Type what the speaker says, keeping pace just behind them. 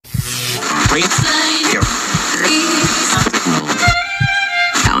No,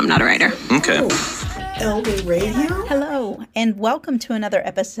 I'm not a writer. Okay. El Dorado? Hello, and welcome to another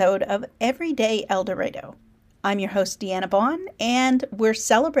episode of Everyday El Dorado. I'm your host, Deanna Bond, and we're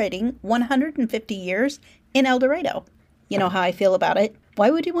celebrating 150 years in El Dorado. You know how I feel about it. Why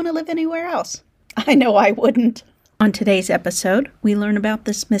would you want to live anywhere else? I know I wouldn't. On today's episode, we learn about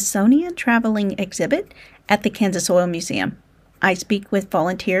the Smithsonian Traveling Exhibit at the Kansas Oil Museum. I speak with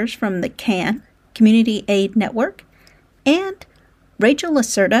volunteers from the CAN, Community Aid Network, and Rachel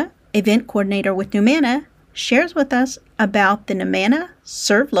Lacerda, event coordinator with Numana, shares with us about the Numana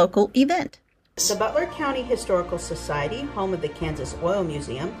Serve Local event. The Butler County Historical Society, home of the Kansas Oil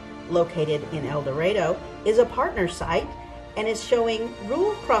Museum, located in El Dorado, is a partner site and is showing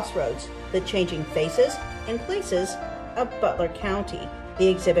Rural Crossroads, the changing faces and places of Butler County. The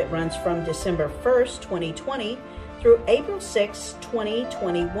exhibit runs from December 1st, 2020 through April 6,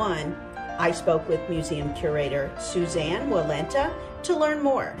 2021. I spoke with museum curator Suzanne Walenta to learn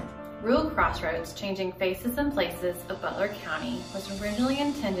more. Rural Crossroads, Changing Faces and Places of Butler County was originally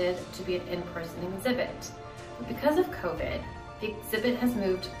intended to be an in-person exhibit, but because of COVID, the exhibit has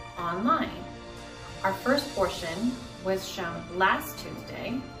moved online. Our first portion was shown last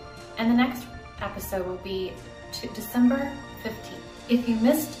Tuesday, and the next episode will be December 15th. If you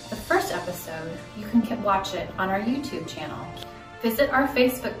missed the first episode, you can watch it on our YouTube channel. Visit our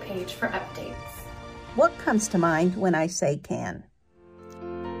Facebook page for updates. What comes to mind when I say CAN?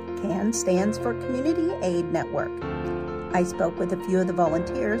 CAN stands for Community Aid Network. I spoke with a few of the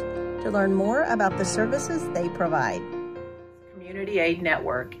volunteers to learn more about the services they provide. Community Aid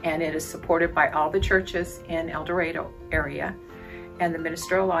Network, and it is supported by all the churches in El Dorado area, and the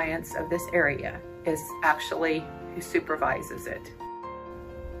Ministerial Alliance of this area is actually who supervises it.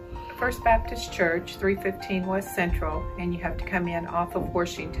 First Baptist Church, 315 West Central, and you have to come in off of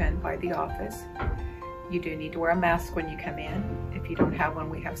Washington by the office. You do need to wear a mask when you come in. If you don't have one,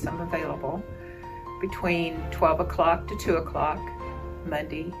 we have some available. Between 12 o'clock to 2 o'clock,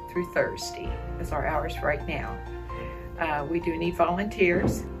 Monday through Thursday is our hours right now. We do need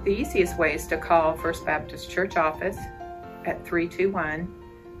volunteers. The easiest way is to call First Baptist Church office at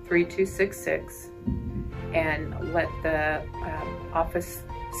 321-3266 and let the office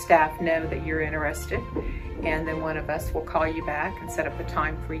staff know that you're interested, and then one of us will call you back and set up a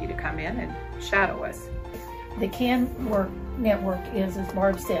time for you to come in and shadow us. The CAN network is, as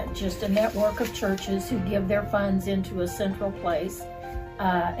Barb said, just a network of churches who give their funds into a central place,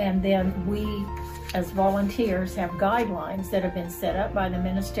 and then we as volunteers have guidelines that have been set up by the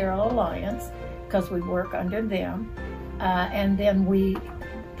Ministerial Alliance because we work under them, and then we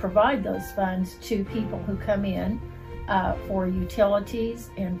provide those funds to people who come in for utilities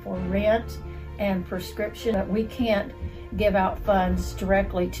and for rent and prescription. We can't give out funds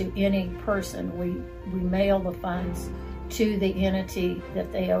directly to any person. We mail the funds to the entity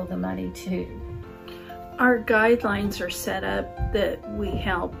that they owe the money to. Our guidelines are set up that we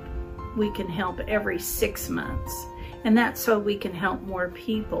can help every 6 months, and that's so we can help more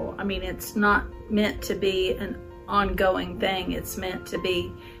people. I mean, it's not meant to be an ongoing thing. It's meant to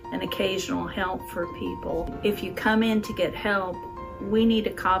be an occasional help for people. If you come in to get help, we need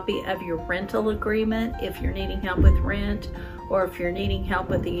a copy of your rental agreement if you're needing help with rent, or if you're needing help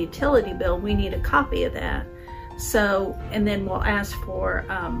with the utility bill, we need a copy of that. So, and then we'll ask for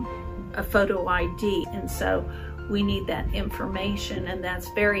a photo ID, and so we need that information, and that's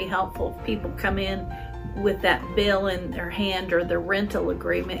very helpful if people come in with that bill in their hand or the rental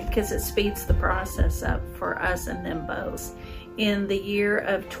agreement, because it speeds the process up for us and them both. In the year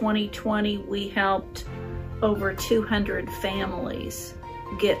of 2020, we helped over 200 families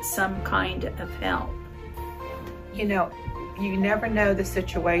get some kind of help. You know, you never know the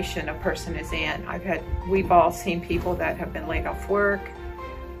situation a person is in. We've all seen people that have been laid off work.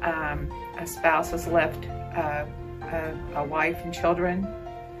 A spouse has left a wife and children,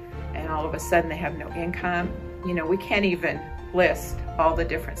 and all of a sudden they have no income. You know, we can't even list all the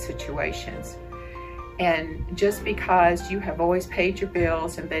different situations. And just because you have always paid your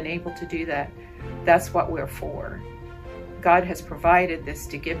bills and been able to do that, that's what we're for. God has provided this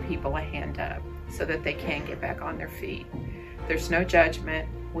to give people a hand up so that they can get back on their feet. There's no judgment.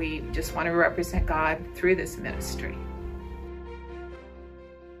 We just want to represent God through this ministry.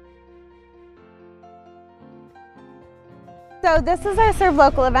 So this is our Serve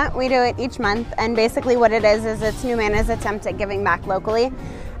Local event. We do it each month, and basically what it is it's Numana's attempt at giving back locally.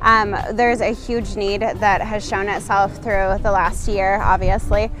 There's a huge need that has shown itself through the last year,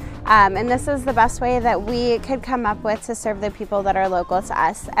 obviously. And this is the best way that we could come up with to serve the people that are local to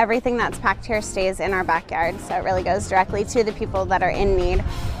us. Everything that's packed here stays in our backyard, so it really goes directly to the people that are in need.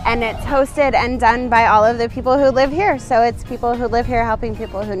 And it's hosted and done by all of the people who live here, so it's people who live here helping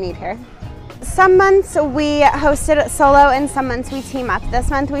people who need here. Some months we hosted it solo and some months we team up. This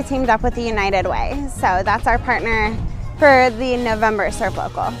month we teamed up with the United Way, so that's our partner for the November Serve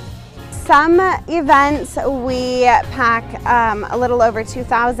Local. Some events we pack a little over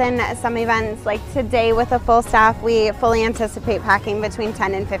 2,000. Some events, like today with a full staff, we fully anticipate packing between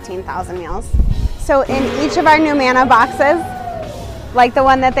 10 and 15,000 meals. So in each of our new manna boxes, like the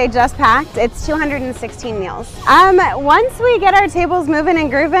one that they just packed, it's 216 meals. Once we get our tables moving and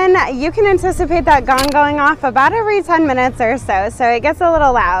grooving, you can anticipate that gong going off about every 10 minutes or so, so it gets a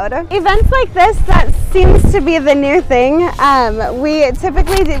little loud. Events like this, that seems to be the new thing. We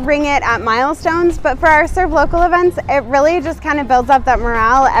typically ring it at milestones, but for our Serve Local events, it really just kind of builds up that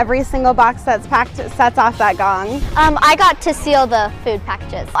morale. Every single box that's packed sets off that gong. I got to seal the food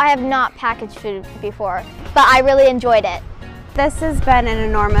packages. I have not packaged food before, but I really enjoyed it. This has been an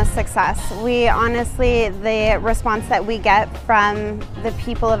enormous success. We honestly, the response that we get from the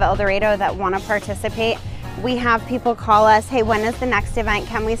people of El Dorado that want to participate, we have people call us, hey, when is the next event?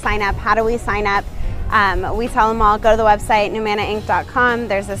 Can we sign up? How do we sign up? We tell them all, go to the website, newmannainc.com.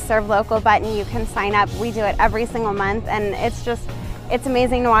 There's a Serve Local button. You can sign up. We do it every single month, and it's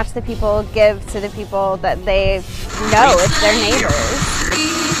amazing to watch the people give to the people that they know. It's their neighbors.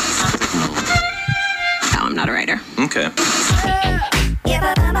 No, I'm not a writer. Okay.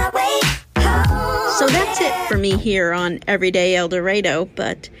 So that's it for me here on Everyday El Dorado,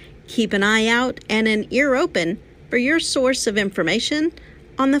 but keep an eye out and an ear open for your source of information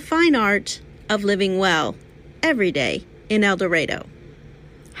on the fine art of living well every day in El Dorado.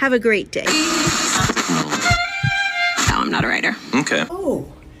 Have a great day. No, I'm not a writer. Okay.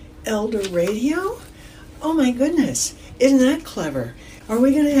 Oh, El Dorado? Oh my goodness, isn't that clever? Are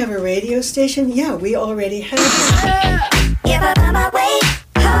we going to have a radio station? Yeah, we already have one.